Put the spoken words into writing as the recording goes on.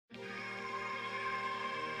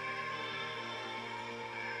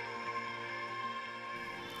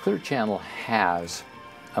Clear Channel has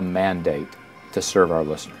a mandate to serve our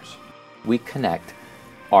listeners. We connect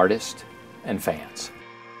artists and fans.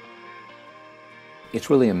 It's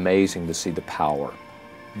really amazing to see the power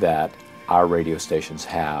that our radio stations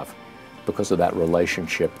have because of that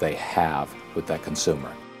relationship they have with that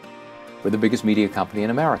consumer. We're the biggest media company in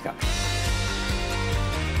America.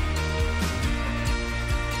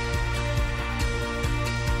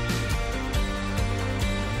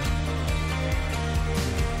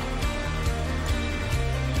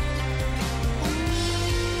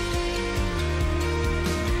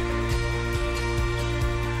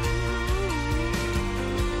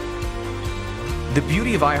 The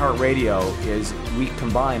beauty of iHeartRadio is we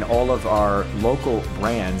combine all of our local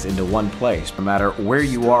brands into one place. No matter where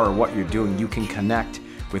you are or what you're doing, you can connect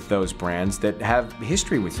with those brands that have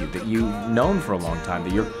history with you, that you've known for a long time,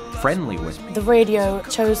 that you're friendly with. The radio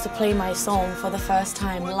chose to play my song for the first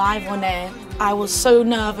time live on air. I was so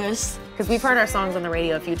nervous. Because we've heard our songs on the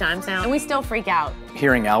radio a few times now, and we still freak out.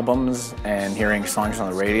 Hearing albums and hearing songs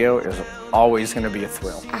on the radio is always going to be a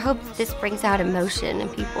thrill. I hope this brings out emotion in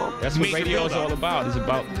people. That's what radio is all about. It's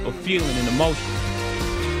about a feeling and emotion.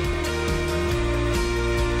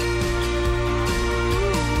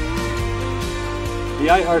 The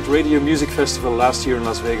iHeartRadio Music Festival last year in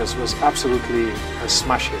Las Vegas was absolutely a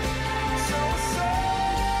smash hit.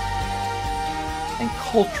 And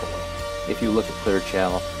culturally, if you look at Clear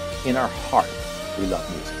Channel, in our heart, we love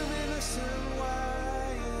music.